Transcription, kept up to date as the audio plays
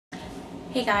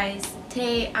Hey guys,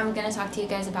 today I'm gonna talk to you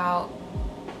guys about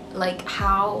like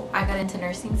how I got into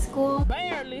nursing school.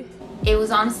 Barely. It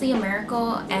was honestly a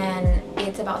miracle, and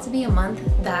it's about to be a month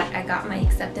that I got my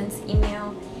acceptance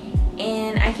email,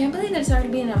 and I can't believe that it's already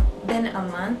been a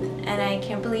month, and I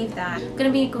can't believe that I'm gonna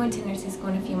be going to nursing school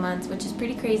in a few months, which is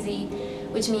pretty crazy,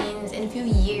 which means in a few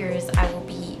years I will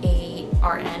be a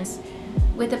RN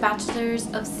with a bachelor's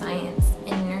of science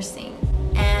in nursing.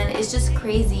 And it's just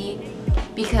crazy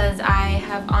because I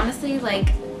have honestly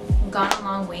gone a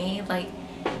long way.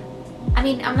 I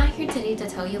mean, I'm not here today to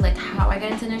tell you how I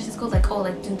got into nursing school,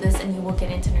 do this and you will get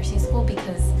into nursing school,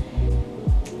 because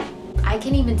I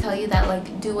can't even tell you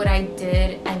that do what I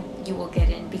did and you will get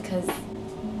in, because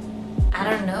I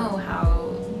don't know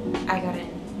how I got in.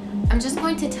 I'm just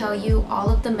going to tell you all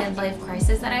of the midlife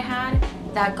crisis that I had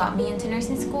that got me into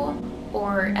nursing school,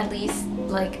 or at least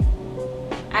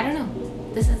I don't know.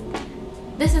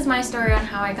 This is my story on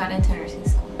how I got into nursing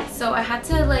school. So I had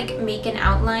to make an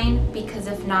outline, because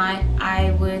if not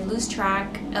I would lose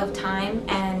track of time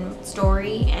and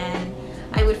story, and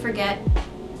I would forget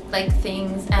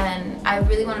things, and I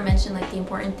really want to mention the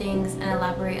important things and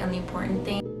elaborate on the important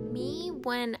things. Me,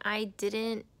 when I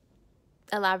didn't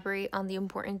elaborate on the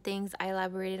important things, I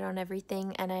elaborated on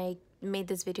everything, and I made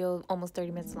this video almost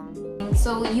 30 minutes long.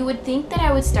 So you would think that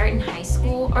I would start in high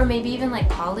school or maybe even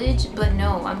college, but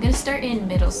no, I'm gonna start in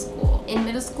middle school. In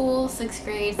middle school, 6th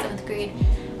grade, 7th grade,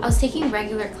 I was taking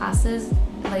regular classes.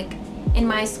 In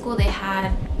my school they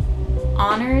had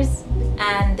honors,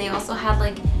 and they also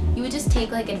had you would just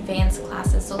take advanced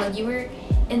classes. So you were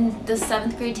in the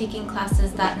 7th grade taking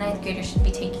classes that 9th graders should be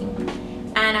taking,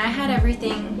 and I had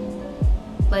everything,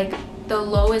 the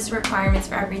lowest requirements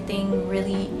for everything,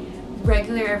 really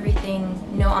regular everything,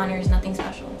 no honors, nothing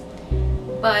special.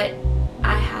 But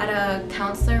I had a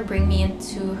counselor bring me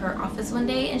into her office one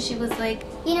day, and she was like,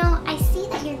 you know, I see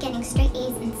that you're getting straight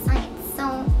A's in science,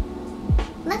 so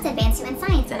let's advance you in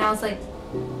science. And I was like,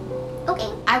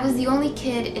 okay. I was the only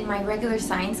kid in my regular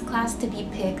science class to be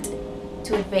picked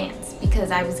to advance,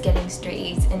 because I was getting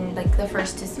straight A's in the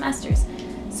first 2 semesters.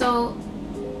 So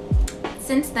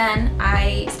since then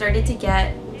I started to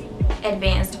get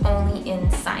advanced only in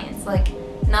science,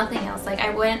 nothing else.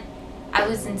 I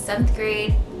was in 7th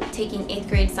grade taking 8th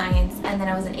grade science, and then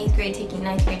I was in 8th grade taking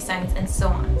 9th grade science, and so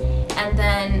on. And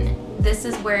then this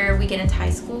is where we get into high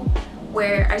school,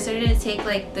 where I started to take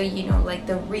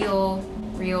the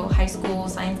real high school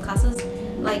science classes,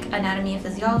 like anatomy and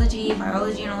physiology,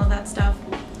 biology, and all of that stuff.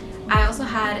 I also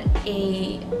had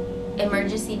a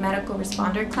emergency medical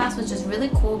responder class, which is really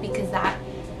cool because that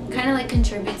kind of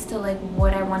contributes to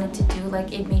what I wanted to do.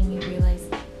 It made me realize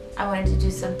I wanted to do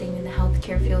something in the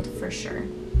healthcare field for sure.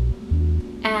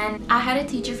 And I had a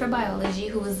teacher for biology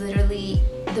who was literally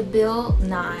the Bill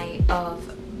Nye of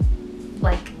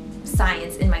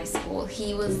science in my school.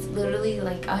 He was literally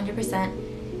 100%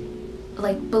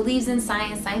 believes in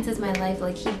science. Science is my life.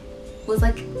 He was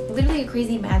literally a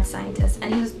crazy mad scientist,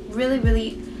 and he was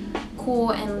really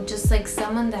cool, and just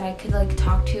someone that I could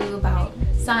talk to about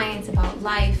science, about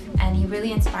life. And he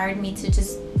really inspired me to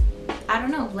just, I don't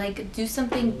know, do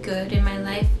something good in my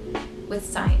life with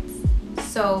science.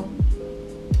 So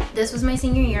this was my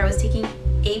senior year. I was taking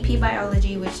AP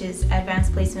biology, which is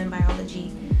advanced placement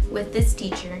biology, with this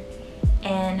teacher,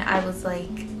 and I was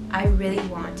I really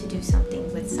want to do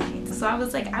something with science. So I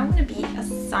was I want to be a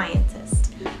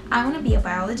scientist. I want to be a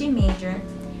biology major,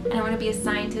 and I want to be a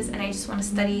scientist, and I just want to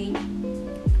study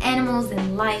animals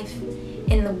and life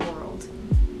in the world.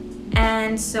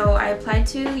 And so I applied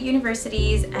to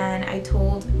universities, and I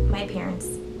told my parents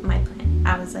my plan.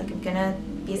 I was I'm gonna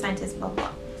be a scientist, blah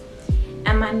blah.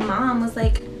 And my mom was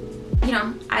you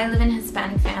know, I live in a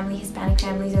Hispanic family. Hispanic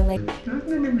families are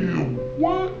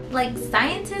what?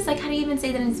 Scientists? How do you even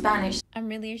say that in Spanish? I'm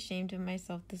really ashamed of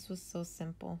myself. This was so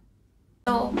simple.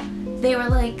 So they were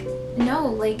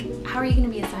no, how are you gonna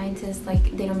be a scientist?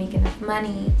 They don't make enough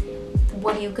money.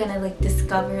 What are you gonna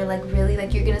discover? Really,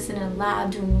 you're gonna sit in a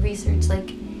lab doing research.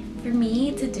 For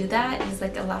me to do that is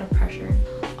a lot of pressure.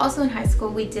 Also in high school,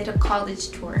 we did a college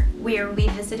tour where we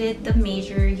visited the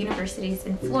major universities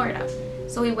in Florida.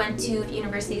 So we went to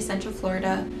University of Central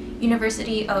Florida,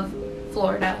 University of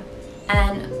Florida,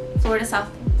 and Florida South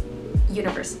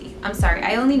University. I'm sorry,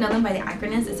 I only know them by the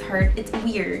acronyms. It's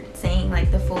weird saying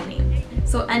the full name.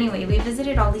 So anyway, we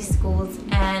visited all these schools,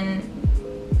 and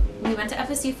we went to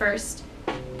FSU first,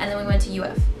 and then we went to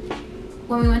UF.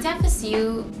 When we went to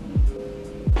FSU,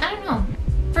 I don't know.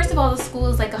 First of all, the school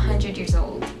is 100 years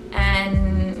old,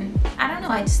 and I don't know,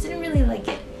 I just didn't really like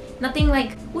it. Nothing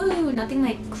woo,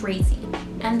 nothing crazy.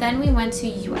 And then we went to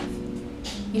UF,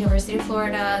 University of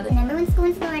Florida. The number one school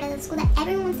in Florida, the school that everyone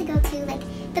everyone wants to go to like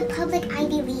the public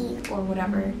Ivy League or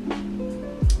whatever.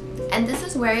 And this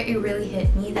is where it really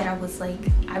hit me that I was like,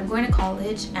 I'm going to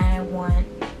college and I want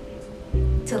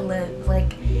to live.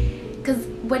 Like, because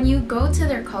when you go to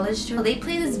their college tour, they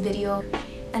play this video,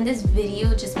 and this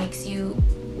video just makes you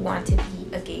want to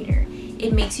be a Gator.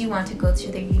 It makes you want to go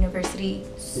to their university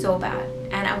so bad.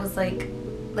 And I was like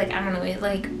I don't know, it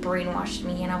like brainwashed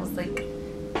me, and I was like,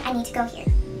 I need to go here.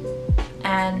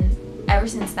 and ever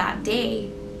since that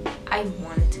day I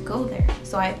wanted to go there,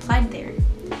 so I applied there.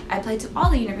 I applied to all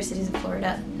the universities in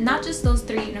Florida, not just those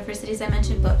 3 universities I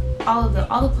mentioned, but all the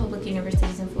public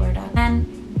universities in Florida. And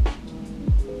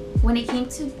when it came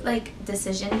to like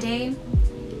decision day,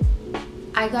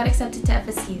 I got accepted to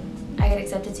FSU, I got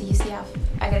accepted to UCF,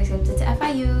 I got accepted to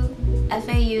FIU,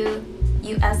 FAU,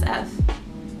 USF.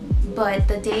 But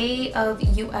the day of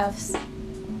UF's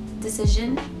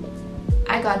decision,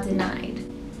 I got denied.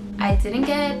 I didn't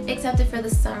get accepted for the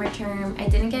summer term. I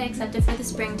didn't get accepted for the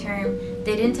spring term.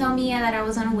 They didn't tell me that I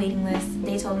was on a waiting list.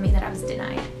 They told me that I was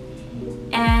denied.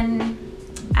 And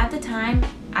at the time,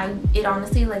 it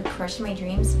honestly like crushed my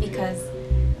dreams, because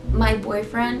my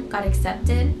boyfriend got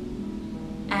accepted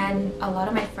and a lot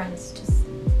of my friends just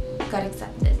got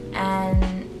accepted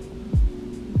and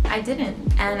I didn't.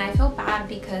 And I felt bad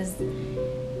because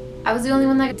I was the only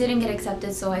one that didn't get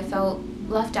accepted, so I felt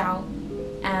left out.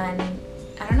 And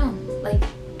I don't know, like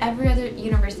every other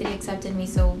university accepted me,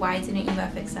 so why didn't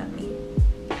UF accept me?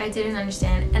 I didn't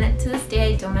understand, and to this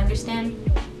day I don't understand.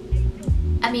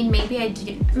 I mean, maybe I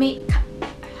do.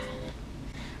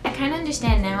 I kind of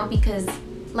understand now, because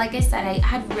like I said, I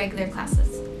had regular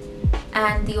classes,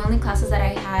 and the only classes that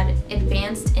I had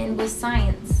advanced in was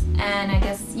science. And I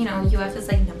guess, you know, UF is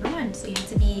like #1, so you have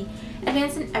to be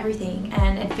advanced in everything,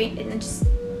 and just,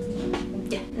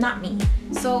 yeah, not me.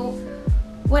 So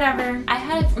whatever. I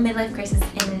had a midlife crisis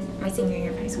in my senior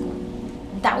year of high school.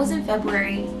 That was in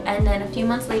February, and then a few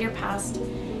months later passed,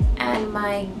 and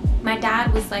my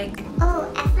dad was like, oh,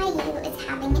 FIU is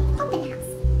having an open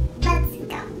house. Let's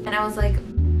go. And I was like,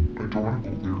 I don't want to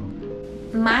go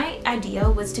there. My idea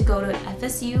was to go to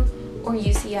FSU or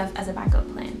UCF as a backup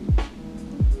plan.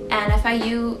 And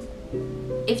FIU,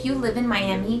 if you live in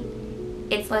Miami,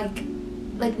 it's like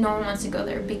no one wants to go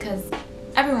there, because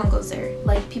everyone goes there.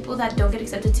 Like, people that don't get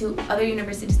accepted to other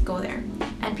universities go there,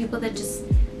 and people that just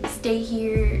stay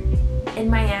here in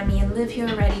Miami and live here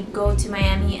already go to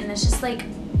Miami. And it's just like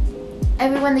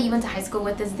everyone that you went to high school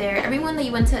with is there, everyone that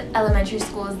you went to elementary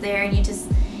school is there, and you just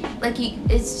like,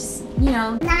 it's just, you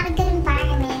know, not a good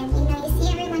environment. You know, you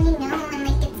see everyone you know, and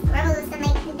like it's gross, and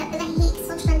like I hate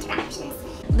social interactions.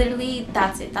 Literally,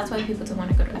 that's it. That's why people don't want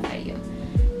to go to FIU,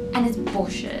 and it's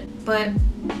bullshit. But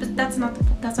that's not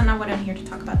what I'm here to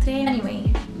talk about today.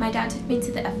 Anyway, my dad took me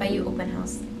to the FIU open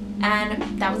house,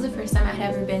 and that was the first time I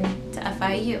had ever been to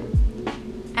FIU.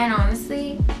 And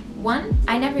honestly, one,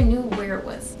 I never knew where it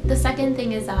was. The second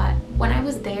thing is that when I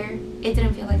was there, it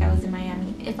didn't feel like I was in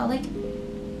Miami. It felt like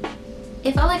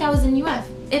I was in UF.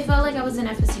 It felt like I was in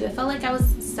FSU. It felt like I was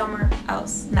somewhere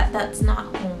else. That's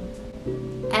not home.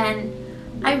 And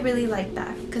I really liked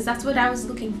that, because that's what I was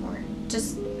looking for.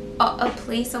 Just a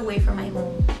place away from my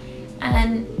home.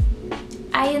 And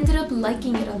I ended up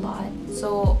liking it a lot.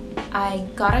 So I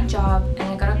got a job and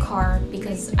I got a car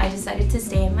because I decided to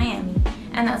stay in Miami.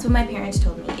 And that's what my parents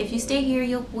told me. If you stay here,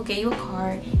 we'll get you a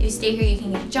car. If you stay here, you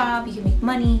can get a job, you can make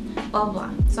money, blah, blah,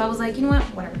 blah. So I was like, you know what,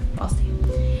 whatever, I'll stay.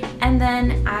 And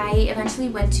then I eventually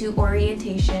went to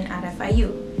orientation at FIU.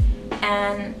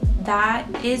 And that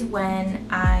is when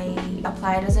I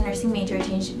applied as a nursing major. I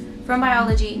changed from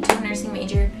biology to a nursing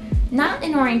major. Not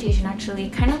in orientation, actually,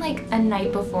 kind of like a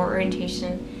night before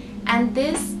orientation. And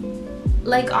this,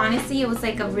 like, honestly, it was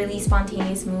like a really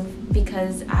spontaneous move,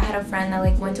 because I had a friend that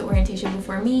like went to orientation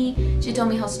before me. She told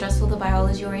me how stressful the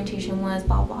biology orientation was,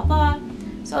 blah, blah, blah.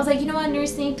 So I was like, you know what,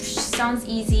 nursing sounds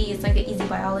easy. It's like an easy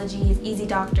biology, easy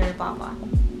doctor, blah, blah.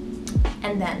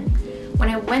 And then when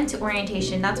I went to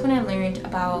orientation, that's when I learned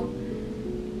about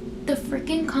the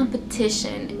freaking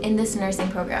competition in this nursing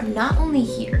program. Not only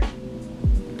here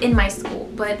in my school,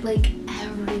 but like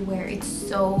everywhere. It's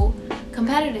so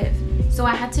competitive. So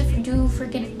I had to do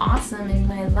freaking awesome in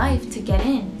my life to get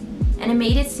in. And it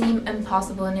made it seem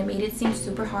impossible, and it made it seem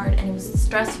super hard, and it was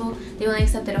stressful. They only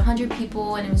accepted 100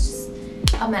 people, and it was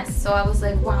just a mess. So I was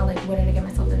like, wow, like, what did I get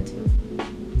myself into?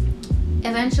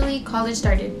 Eventually, college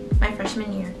started my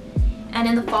freshman year. And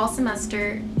in the fall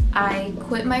semester, I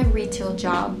quit my retail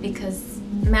job because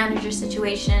manager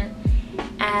situation,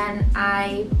 and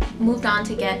I moved on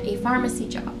to get a pharmacy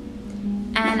job.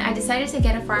 And I decided to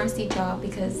get a pharmacy job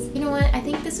because, you know what, I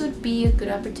think this would be a good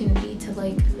opportunity to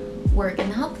like work in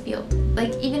the health field,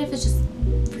 like even if it's just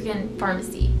freaking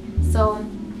pharmacy. So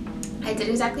I did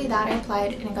exactly that. I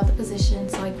applied and I got the position,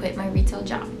 so I quit my retail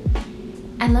job.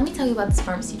 And let me tell you about this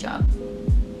pharmacy job.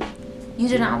 You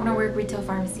do not want to work retail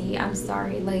pharmacy. I'm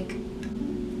sorry. Like,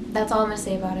 that's all I'm going to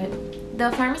say about it.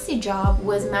 The pharmacy job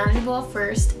was manageable at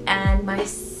first, and my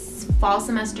fall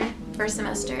semester, first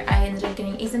semester, I ended up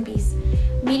getting A's and B's.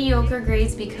 Mediocre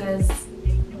grades because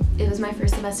it was my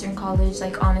first semester in college.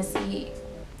 Like, honestly,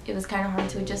 it was kind of hard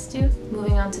to adjust to.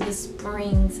 Moving on to the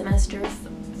spring semester of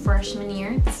freshman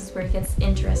year, this is where it gets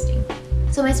interesting.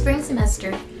 So my spring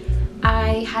semester,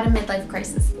 I had a midlife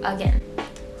crisis again.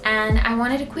 And I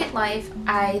wanted to quit life.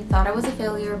 I thought I was a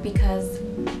failure because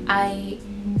I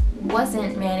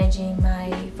wasn't managing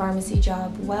my pharmacy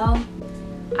job well.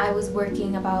 I was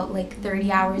working about like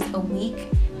 30 hours a week,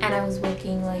 and I was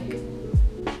working like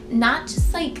not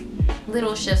just like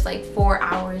little shifts like 4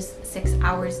 hours, 6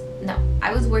 hours. No,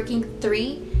 I was working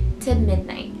 3 to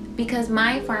midnight because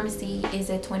my pharmacy is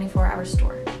a 24-hour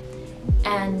store,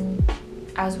 and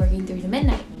I was working 3 to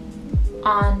midnight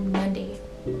on Monday,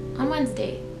 on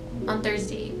Wednesday, on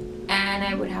Thursday, and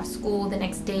I would have school the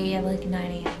next day at like 9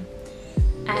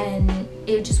 a.m. and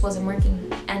it just wasn't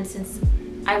working. And since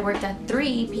I worked at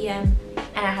 3 p.m.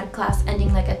 and I had class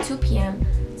ending like at 2 p.m.,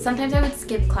 sometimes I would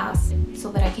skip class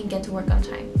so that I can get to work on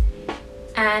time.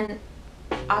 And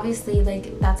obviously,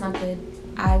 like, that's not good.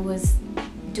 I was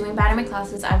doing bad in my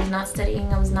classes. I was not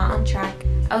studying. I was not on track.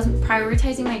 I was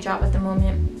prioritizing my job at the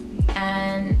moment.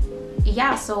 And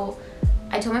yeah, so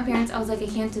I told my parents, I was like, I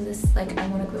can't do this. Like, I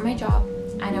want to quit my job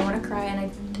and I want to cry,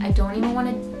 and I don't even want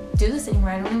to do this anymore.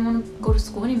 I don't even want to go to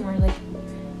school anymore. Like,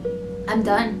 I'm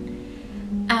done.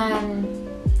 And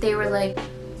they were like,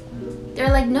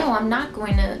 no, I'm not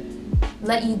going to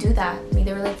let you do that. I mean,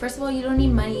 they were like, first of all, you don't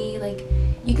need money. Like,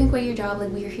 you can quit your job. Like,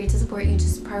 we're here to support you.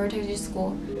 Just prioritize your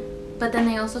school. But then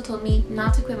they also told me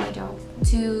not to quit my job,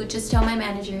 to just tell my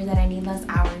manager that I need less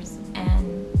hours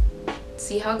and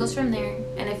see how it goes from there.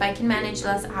 And if I can manage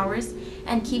less hours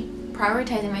and keep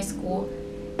prioritizing my school,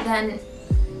 then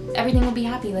everything will be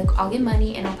happy. Like, I'll get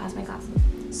money and I'll pass my class.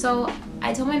 So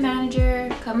I told my manager,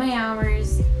 cut my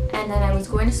hours, and then I was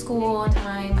going to school on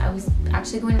time. I was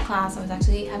actually going to class. I was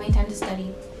actually having time to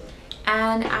study.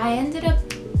 And I ended up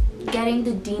getting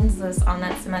the dean's list on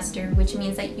that semester, which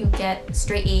means that you get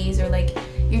straight A's, or like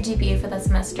your GPA for that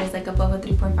semester is like above a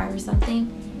 3.5 or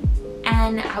something.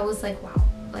 And I was like, wow,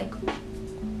 like,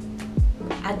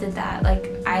 I did that.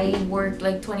 Like, I worked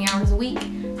like 20 hours a week,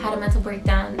 had a mental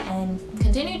breakdown, and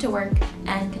continued to work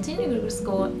and continued to go to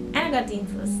school, and I got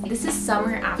dean's list. This is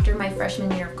summer after my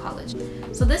freshman year of college.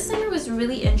 So this summer was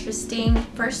really interesting.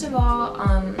 First of all,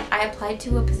 I applied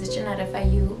to a position at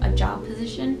FIU, a job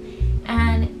position,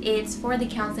 and it's for the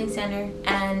counseling center,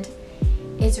 and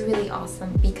it's really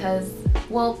awesome because,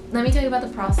 well, let me tell you about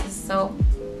the process. So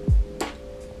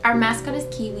our mascot is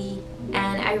Kiwi,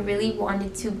 and I really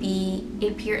wanted to be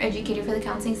a peer educator for the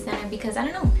counseling center because, I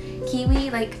don't know,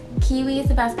 Kiwi is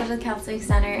the mascot of the counseling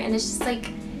center, and it's just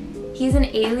like, he's an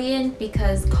alien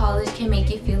because college can make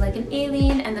you feel like an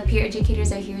alien, and the peer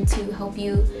educators are here to help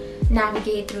you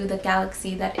navigate through the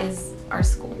galaxy that is our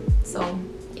school. So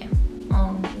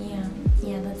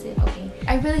yeah, that's it. Okay,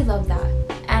 I really love that,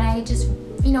 and I just,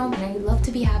 you know, and I love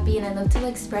to be happy, and I love to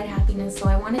like spread happiness, so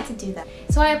I wanted to do that.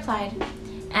 So I applied,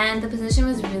 and the position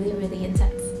was really, really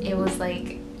intense. It was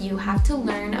like, you have to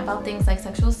learn about things like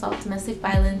sexual assault, domestic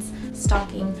violence,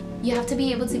 stalking. You have to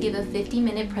be able to give a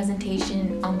 50-minute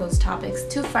presentation on those topics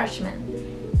to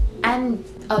freshmen and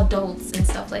adults and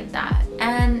stuff like that.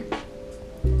 And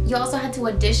you also had to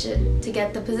audition to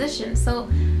get the position. So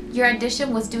your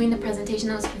audition was doing the presentation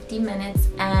that was 15 minutes,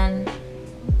 and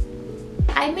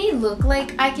I may look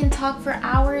like I can talk for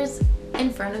hours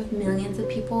in front of millions of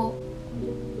people,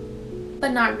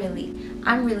 but not really.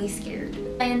 I'm really scared.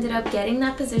 I ended up getting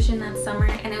that position that summer,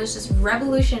 and it was just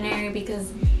revolutionary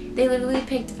because they literally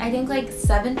picked, I think, like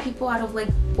 7 people out of like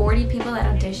 40 people that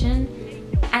auditioned,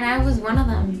 and I was one of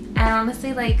them. And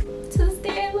honestly, like, to this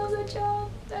day, I love the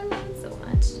job. I love it so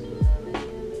much.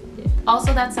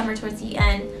 Also that summer, towards the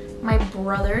end, my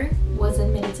brother was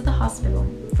admitted to the hospital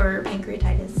for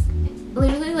pancreatitis.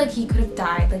 Literally, like, he could have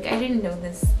died. Like, I didn't know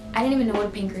this. I didn't even know what a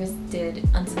pancreas did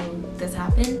until this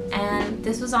happened. And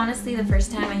this was honestly the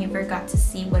first time I ever got to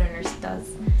see what a nurse does.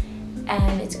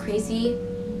 And it's crazy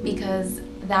because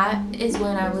that is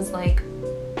when I was like,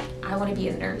 I want to be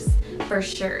a nurse for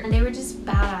sure. And they were just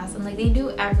badass, and like, they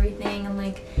do everything, and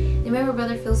like, they made my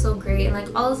brother feel so great, and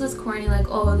like, all of this corny, like,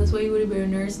 oh, that's why you want to be a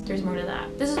nurse. There's more to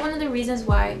that. This is one of the reasons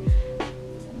why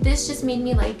this just made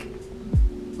me like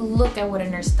look at what a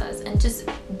nurse does and just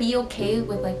be okay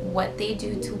with like what they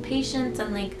do to patients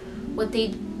and like what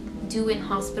they do in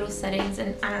hospital settings.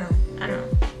 And I don't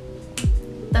know.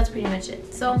 That's pretty much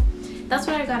it. So that's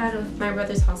what I got out of my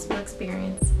brother's hospital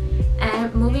experience.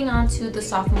 And moving on to the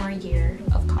sophomore year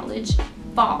of college,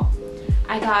 fall,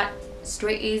 I got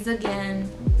straight A's again.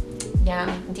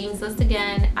 Yeah, Dean's List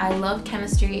again. I loved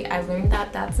chemistry. I learned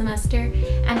that semester,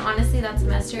 and honestly that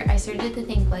semester I started to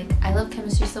think like, I love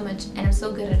chemistry so much and I'm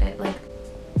so good at it, like,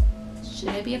 should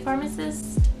I be a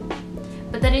pharmacist?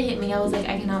 But then it hit me, I was like,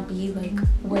 I cannot be like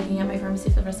working at my pharmacy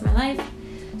for the rest of my life.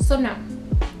 So no,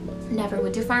 never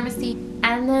would do pharmacy.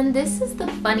 And then this is the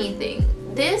funny thing.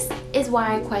 This is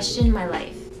why I question my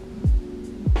life.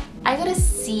 I got a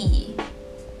C.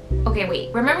 Okay,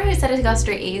 wait. Remember I said I got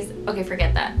straight A's? Okay,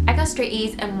 forget that. I got straight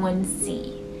A's and 1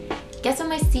 C. Guess what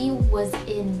my C was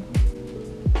in?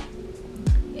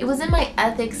 It was in my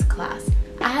ethics class.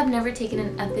 I have never taken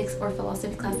an ethics or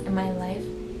philosophy class in my life.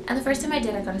 And the first time I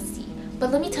did, I got a C.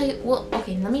 But let me tell you, well,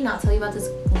 okay, let me not tell you about this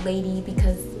lady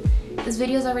because this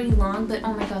video is already long, but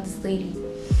oh my god, this lady.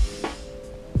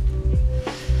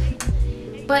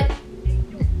 But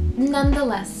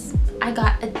nonetheless, I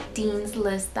got a Dean's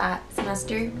List that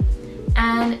semester,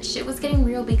 and shit was getting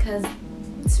real because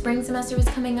spring semester was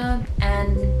coming up,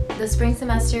 and the spring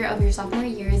semester of your sophomore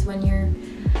year is when you're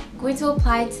going to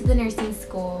apply to the nursing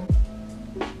school.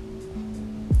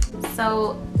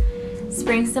 So,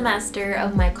 spring semester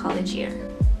of my college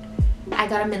year, I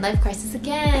got a midlife crisis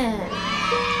again.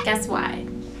 Guess why?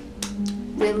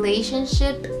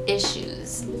 Relationship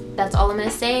issues. That's all I'm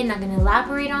gonna say. Not gonna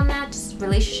elaborate on that. Just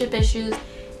relationship issues.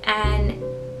 And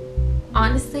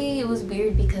honestly, it was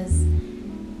weird because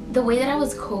the way that I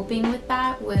was coping with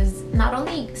that was not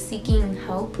only seeking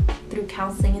help through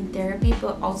counseling and therapy,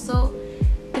 but also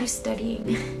through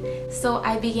studying. So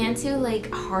I began to like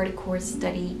hardcore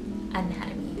study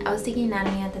anatomy. I was taking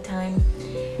anatomy at the time,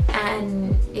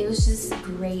 and it was just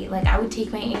great. Like, I would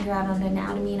take my anger out on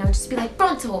anatomy and I would just be like,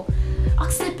 frontal,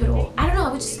 occipital, I don't know,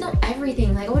 I would just know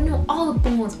everything. Like, I would know all the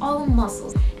bones, all the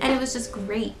muscles, and it was just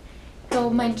great. So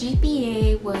my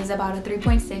GPA was about a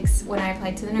 3.6 when I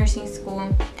applied to the nursing school,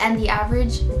 and the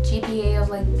average GPA of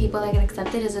like people that get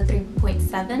accepted is a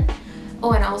 3.7.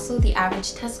 Oh, and also the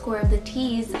average test score of the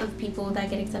T's of people that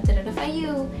get accepted at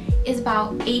FIU is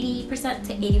about 80%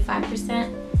 to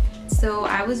 85%. So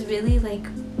I was really like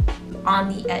on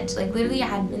the edge. Like, literally I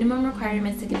had minimum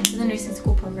requirements to get into the nursing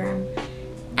school program,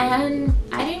 and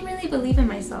I didn't really believe in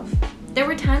myself. There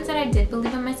were times that I did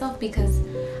believe in myself because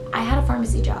I had a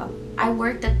pharmacy job. I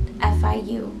worked at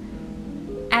FIU,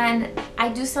 and I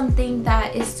do something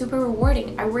that is super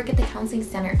rewarding. I work at the counseling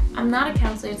center. I'm not a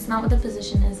counselor. It's not what the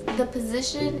position is. The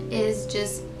position is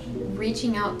just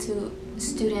reaching out to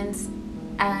students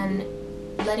and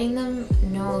letting them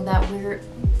know that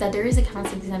there is a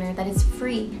counseling center, that is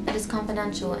free, that is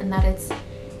confidential, and that it's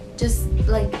just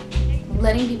like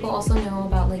letting people also know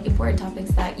about like important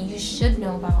topics that you should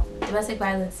know about. Domestic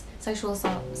violence, sexual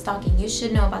assault, stalking. You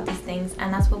should know about these things,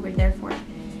 and that's what we're there for.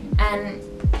 And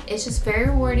it's just very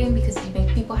rewarding because you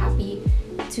make people happy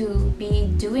to be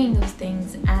doing those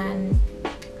things. And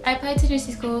I applied to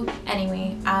nursing school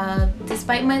anyway.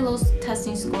 Despite my low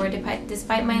testing score,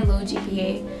 despite my low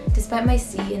GPA, despite my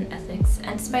C in ethics,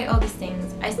 and despite all these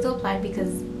things, I still applied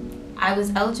because I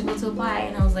was eligible to apply,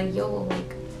 and I was like, yo,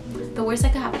 like, the worst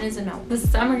that could happen is a no. The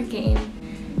summer came,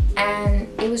 and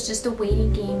it was just a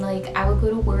waiting game. Like, I would go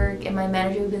to work and my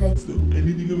manager would be like, so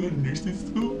anything about nursing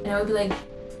school? And I would be like,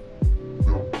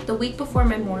 no. The week before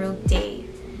Memorial Day,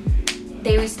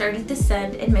 they started to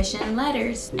send admission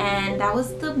letters, and that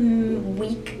was the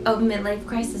week of midlife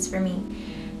crisis for me.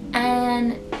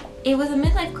 And it was a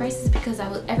midlife crisis because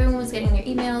everyone was getting their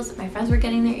emails, my friends were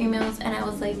getting their emails, and I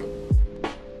was like,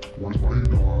 where's my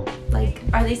email? Like,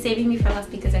 are they saving me for last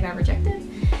because I got rejected?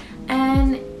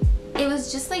 And it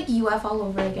was just like UF all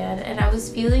over again, and I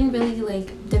was feeling really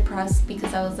like depressed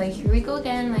because I was like, here we go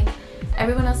again, like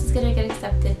everyone else is gonna get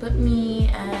accepted but me.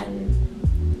 And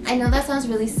I know that sounds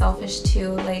really selfish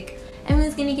too, like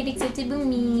everyone's gonna get accepted but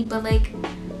me, but like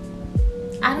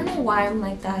I don't know why I'm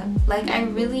like that. Like, I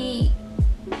really,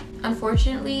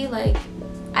 unfortunately, like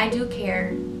I do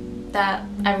care that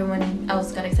everyone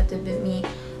else got accepted but me.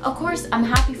 Of course, I'm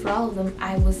happy for all of them.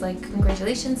 I was like,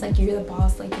 congratulations, like you're the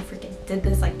boss, like you freaking did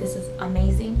this, like this is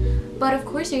amazing. But of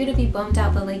course you're gonna be bummed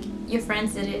out that like your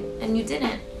friends did it and you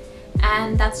didn't.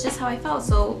 And that's just how I felt.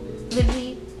 So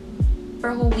literally for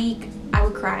a whole week I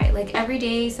would cry. Like every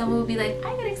day someone would be like,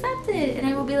 I got accepted, and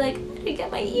I would be like, I didn't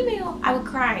get my email. I would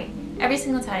cry every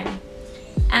single time.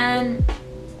 And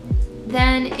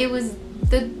then it was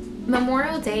the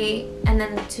Memorial Day and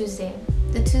then the Tuesday.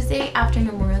 the Tuesday after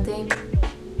Memorial Day,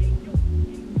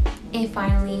 it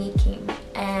finally came,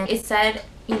 and it said,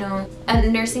 you know, a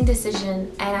nursing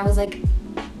decision, and I was like,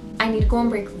 I need to go on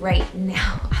break right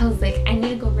now. I was like, I need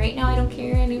to go right now. I don't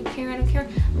care. I don't care. I don't care.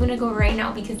 I'm gonna go right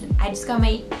now because I just got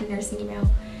my nursing email.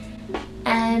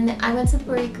 And I went to the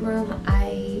break room.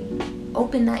 I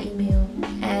opened that email,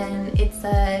 and it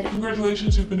said,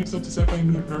 "Congratulations, you've been accepted to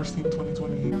FIU Nursing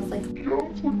 2020." And I was like,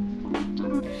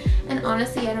 and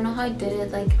honestly, I don't know how I did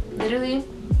it. Like, literally,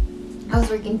 I was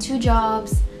working 2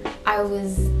 jobs. I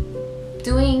was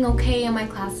doing okay in my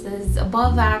classes,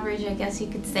 above average, I guess you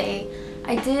could say.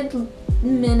 I did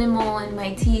minimal in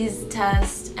my TEAS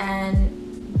test,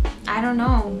 and I don't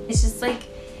know. It's just like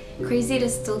crazy to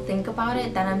still think about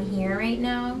it, that I'm here right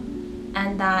now,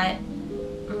 and that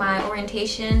my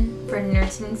orientation for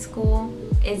nursing school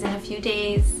is in a few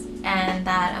days, and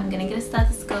that I'm gonna get a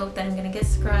stethoscope, that I'm gonna get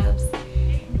scrubs,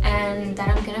 and that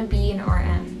I'm gonna be an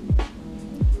RM.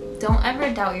 Don't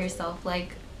ever doubt yourself.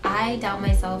 Like, I doubt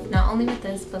myself, not only with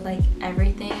this, but like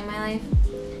everything in my life.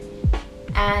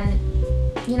 And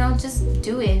you know, just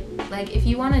do it. Like, if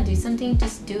you want to do something,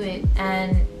 just do it.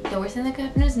 And the worst thing that could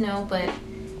happen is no, but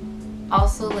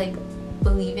also like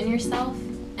believe in yourself,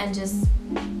 and just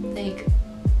like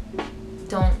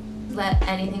don't let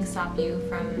anything stop you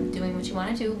from doing what you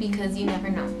want to do, because you never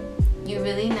know. You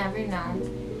really never know,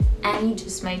 and you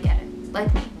just might get it,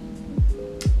 like me.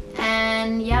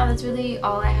 And yeah, that's really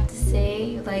all I have to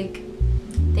say. Like,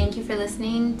 thank you for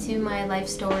listening to my life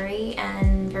story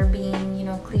and for being, you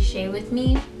know, cliche with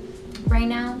me right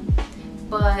now.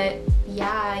 But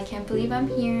yeah, I can't believe I'm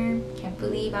here. Can't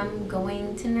believe I'm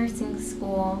going to nursing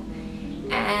school,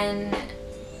 and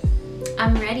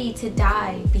I'm ready to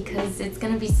die because it's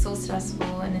gonna be so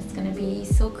stressful and it's gonna be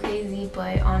so crazy.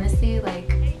 But honestly,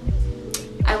 like,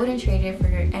 I wouldn't trade it for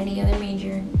any other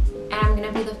major. And I'm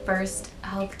gonna be the first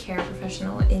healthcare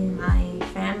professional in my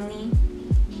family,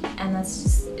 and that's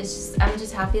just, it's just, I'm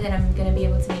just happy that I'm gonna be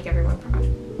able to make everyone proud.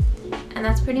 And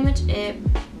that's pretty much it.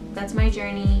 That's my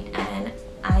journey, and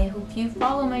I hope you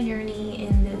follow my journey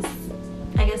in this,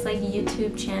 I guess, like,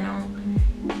 YouTube channel.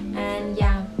 And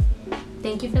yeah,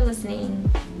 thank you for listening.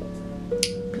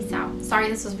 Peace out. Sorry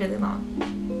this was really long.